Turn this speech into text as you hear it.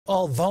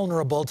all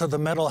vulnerable to the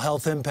mental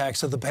health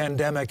impacts of the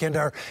pandemic, and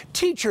our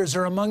teachers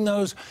are among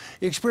those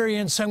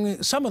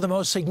experiencing some of the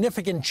most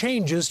significant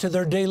changes to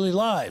their daily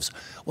lives.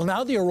 Well,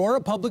 now the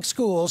Aurora Public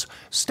Schools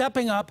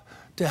stepping up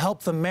to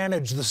help them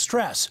manage the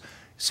stress.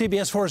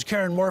 CBS 4's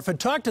Karen Morfitt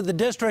talked to the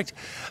district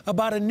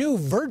about a new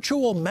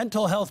virtual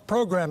mental health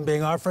program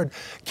being offered.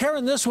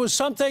 Karen, this was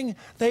something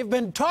they've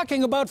been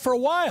talking about for a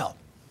while.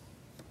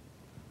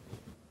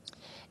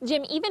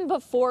 Jim, even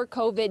before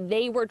COVID,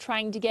 they were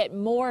trying to get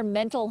more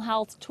mental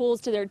health tools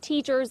to their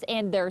teachers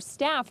and their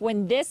staff.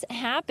 When this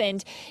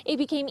happened, it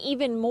became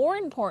even more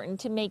important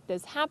to make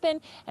this happen.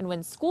 And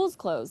when schools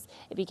closed,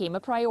 it became a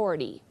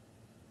priority.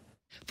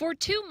 For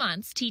 2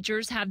 months,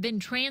 teachers have been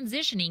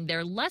transitioning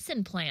their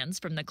lesson plans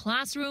from the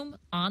classroom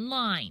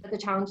online. The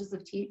challenges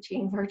of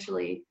teaching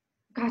virtually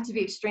got to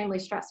be extremely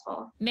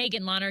stressful.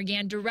 Megan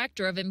Lonergan,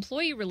 Director of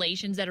Employee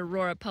Relations at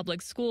Aurora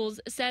Public Schools,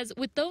 says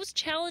with those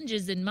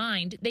challenges in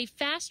mind, they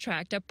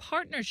fast-tracked a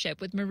partnership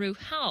with Maru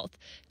Health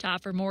to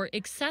offer more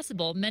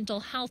accessible mental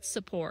health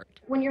support.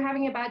 When you're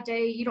having a bad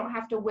day, you don't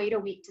have to wait a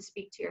week to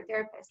speak to your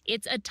therapist.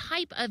 It's a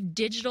type of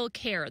digital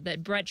care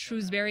that Brett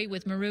Shrewsbury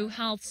with Maru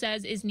Health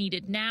says is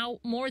needed now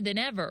more than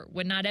ever,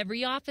 when not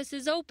every office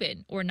is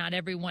open or not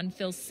everyone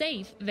feels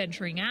safe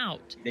venturing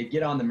out. They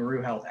get on the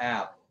Maru Health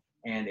app,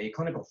 and a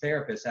clinical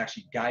therapist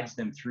actually guides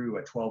them through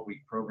a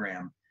 12-week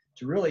program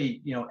to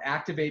really,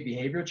 activate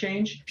behavior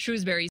change.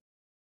 Shrewsbury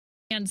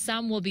and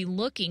some will be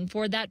looking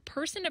for that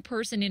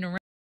person-to-person interaction,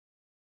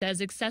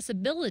 as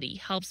accessibility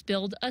helps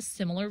build a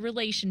similar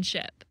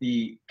relationship.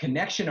 The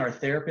connection our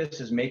therapist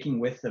is making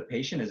with the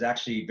patient is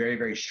actually very,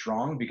 very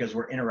strong because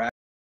we're interacting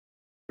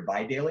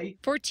daily.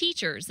 For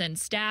teachers and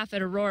staff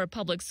at Aurora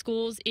Public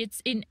Schools,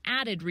 it's an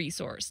added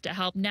resource to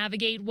help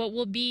navigate what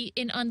will be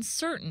an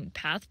uncertain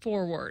path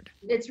forward.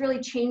 It's really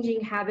changing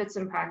habits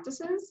and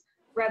practices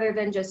rather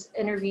than just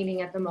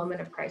intervening at the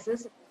moment of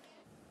crisis.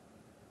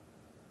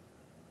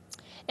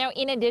 Now,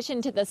 in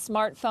addition to the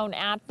smartphone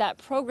app, that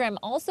program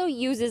also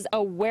uses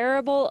a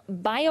wearable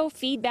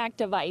biofeedback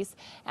device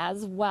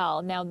as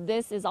well. Now,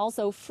 this is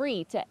also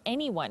free to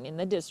anyone in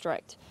the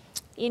district.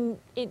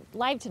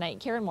 Live tonight,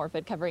 Karen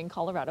Morfitt covering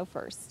Colorado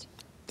First.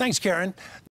 Thanks, Karen.